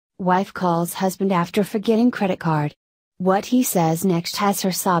Wife calls husband after forgetting credit card. What he says next has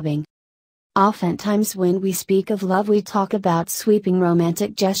her sobbing. Oftentimes when we speak of love we talk about sweeping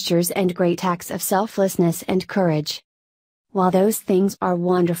romantic gestures and great acts of selflessness and courage. While those things are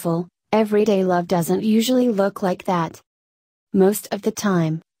wonderful, everyday love doesn't usually look like that. Most of the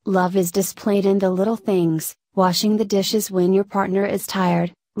time, love is displayed in the little things: washing the dishes when your partner is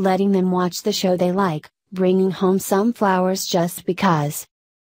tired, letting them watch the show they like, bringing home some flowers just because.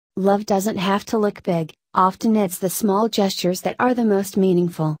 Love doesn't have to look big, often it's the small gestures that are the most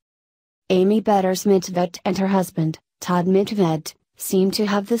meaningful. Amy Betters-Midtvedt and her husband, Todd Midtvedt, seem to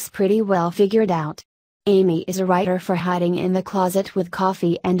have this pretty well figured out. Amy is a writer for Hiding in the Closet with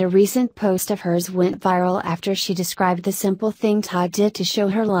Coffee, and a recent post of hers went viral after she described the simple thing Todd did to show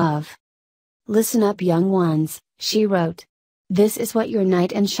her love. "Listen up, young ones," she wrote. "This is what your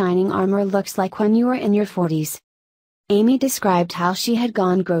knight in shining armor looks like when you are in your 40s. Amy described how she had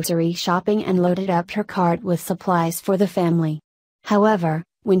gone grocery shopping and loaded up her cart with supplies for the family. However,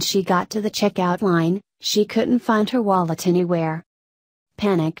 when she got to the checkout line, she couldn't find her wallet anywhere.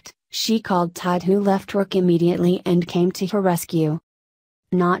 Panicked, she called Todd, who left work immediately and came to her rescue.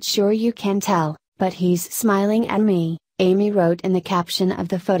 "Not sure you can tell, but he's smiling at me," Amy wrote in the caption of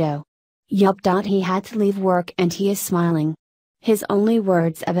the photo. "Yup. He had to leave work and he is smiling. His only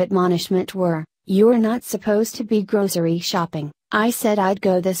words of admonishment were, 'You're not supposed to be grocery shopping. I said I'd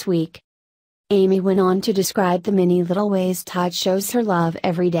go this week.'" Amy went on to describe the many little ways Todd shows her love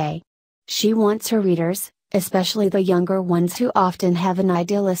every day. She wants her readers, especially the younger ones who often have an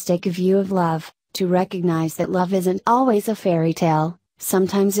idealistic view of love, to recognize that love isn't always a fairy tale.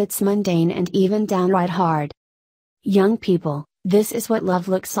 Sometimes it's mundane and even downright hard. "Young people, this is what love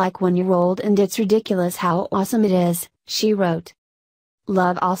looks like when you're old, and it's ridiculous how awesome it is," she wrote.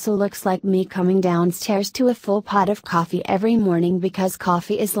 "Love also looks like me coming downstairs to a full pot of coffee every morning because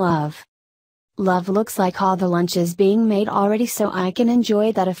coffee is love. Love looks like all the lunches being made already so I can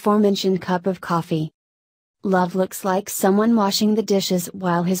enjoy that aforementioned cup of coffee. Love looks like someone washing the dishes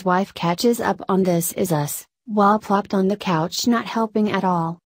while his wife catches up on This Is Us, while plopped on the couch not helping at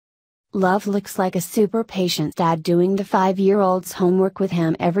all. Love looks like a super patient dad doing the 5-year-old's homework with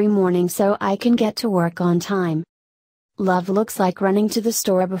him every morning so I can get to work on time. Love looks like running to the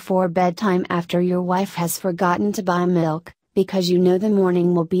store before bedtime after your wife has forgotten to buy milk, because you know the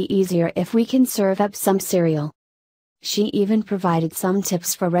morning will be easier if we can serve up some cereal." She even provided some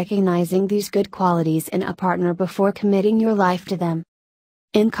tips for recognizing these good qualities in a partner before committing your life to them.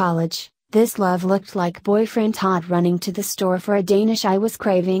 "In college, this love looked like boyfriend Todd running to the store for a Danish I was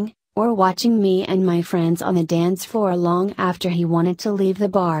craving, or watching me and my friends on the dance floor long after he wanted to leave the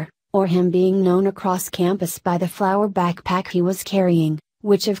bar, or him being known across campus by the flower backpack he was carrying,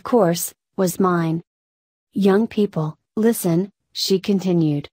 which of course, was mine. Young people, listen," she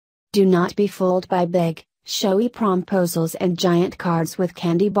continued. "Do not be fooled by big, showy promposals and giant cards with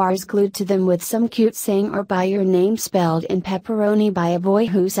candy bars glued to them with some cute saying or by your name spelled in pepperoni by a boy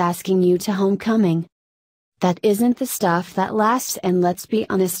who's asking you to homecoming. That isn't the stuff that lasts, and let's be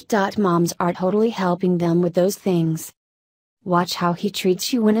honest, moms are totally helping them with those things. Watch how he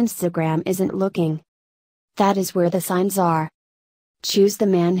treats you when Instagram isn't looking. That is where the signs are. Choose the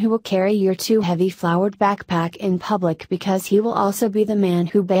man who will carry your too heavy flowered backpack in public, because he will also be the man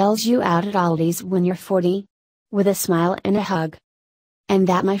who bails you out at Aldi's when you're 40. With a smile and a hug. And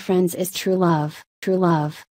that, my friends, is true love, true love.